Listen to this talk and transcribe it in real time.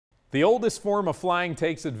The oldest form of flying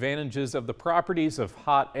takes advantages of the properties of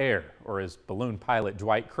hot air, or as balloon pilot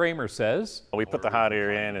Dwight Cramer says, we put the hot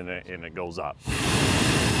air in and it goes up.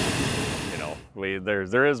 You know,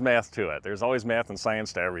 there is math to it. There's always math and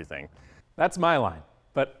science to everything. That's my line,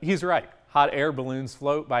 but he's right. Hot air balloons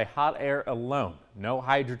float by hot air alone. No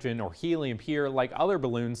hydrogen or helium here like other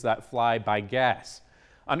balloons that fly by gas.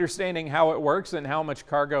 Understanding how it works and how much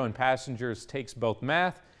cargo and passengers takes both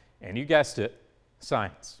math and, you guessed it,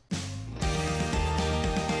 science.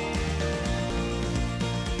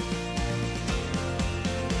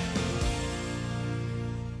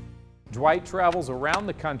 Dwight travels around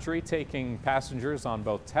the country taking passengers on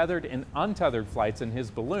both tethered and untethered flights in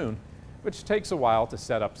his balloon, which takes a while to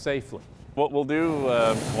set up safely. What we'll do,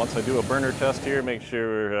 once I do a burner test here, make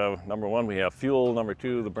sure, number one, we have fuel, number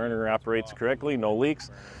two, the burner operates correctly, no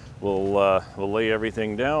leaks. We'll lay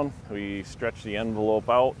everything down, we stretch the envelope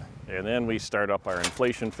out, and then we start up our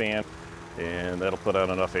inflation fan, and that'll put out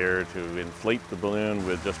enough air to inflate the balloon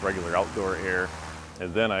with just regular outdoor air.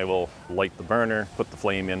 And then I will light the burner, put the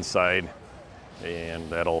flame inside, and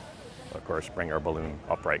that'll, of course, bring our balloon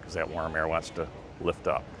upright because that warm air wants to lift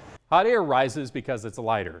up. Hot air rises because it's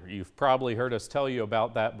lighter. You've probably heard us tell you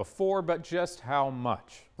about that before, but just how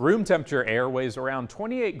much? Room temperature air weighs around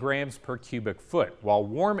 28 grams per cubic foot, while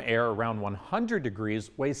warm air around 100 degrees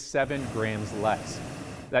weighs 7 grams less.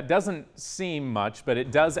 That doesn't seem much, but it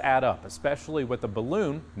does add up, especially with a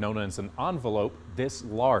balloon, known as an envelope, this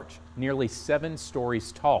large, nearly 7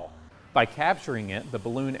 stories tall. By capturing it, the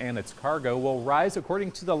balloon and its cargo will rise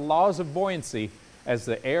according to the laws of buoyancy, as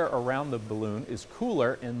the air around the balloon is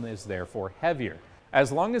cooler and is therefore heavier.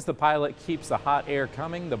 As long as the pilot keeps the hot air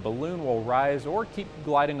coming, the balloon will rise or keep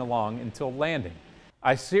gliding along until landing.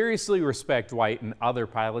 I seriously respect Dwight and other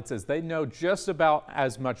pilots, as they know just about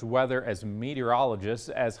as much weather as meteorologists,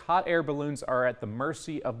 as hot air balloons are at the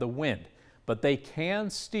mercy of the wind, but they can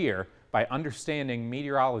steer by understanding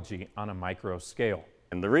meteorology on a micro scale.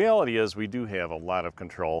 And the reality is we do have a lot of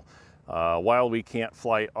control. While we can't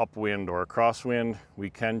fly upwind or crosswind, we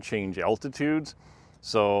can change altitudes.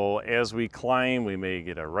 So as we climb, we may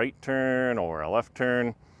get a right turn or a left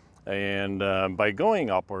turn. And by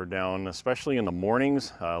going up or down, especially in the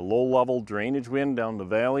mornings, low-level drainage wind down the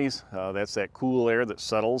valleys, that's that cool air that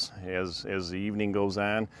settles as the evening goes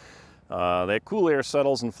on. That cool air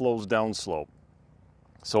settles and flows downslope.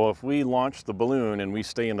 So if we launch the balloon and we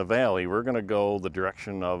stay in the valley, we're going to go the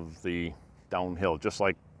direction of the downhill, just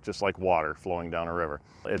like water flowing down a river.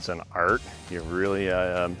 It's an art. You're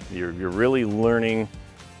really learning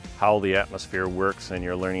how the atmosphere works, and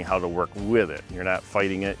you're learning how to work with it. You're not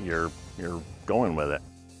fighting it, you're going with it.